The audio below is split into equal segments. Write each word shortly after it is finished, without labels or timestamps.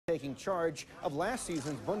taking charge of last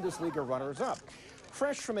season's Bundesliga runners-up.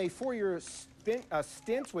 Fresh from a four-year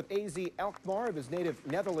stint with AZ Alkmaar of his native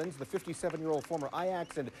Netherlands, the 57-year-old former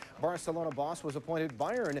Ajax and Barcelona boss was appointed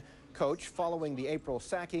Bayern coach following the April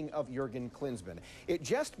sacking of Jurgen Klinsmann. It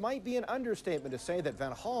just might be an understatement to say that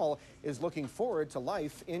Van Gaal is looking forward to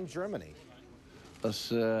life in Germany.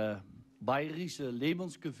 Das bayerische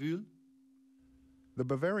Lebensgefühl. The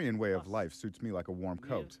Bavarian way of life suits me like a warm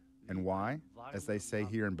coat. And why? As they say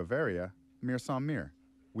here in Bavaria, mir sans mir.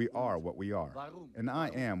 We are what we are. And I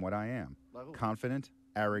am what I am. Confident,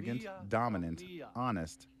 arrogant, dominant,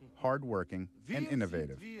 honest, hardworking, and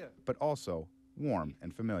innovative, but also warm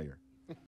and familiar.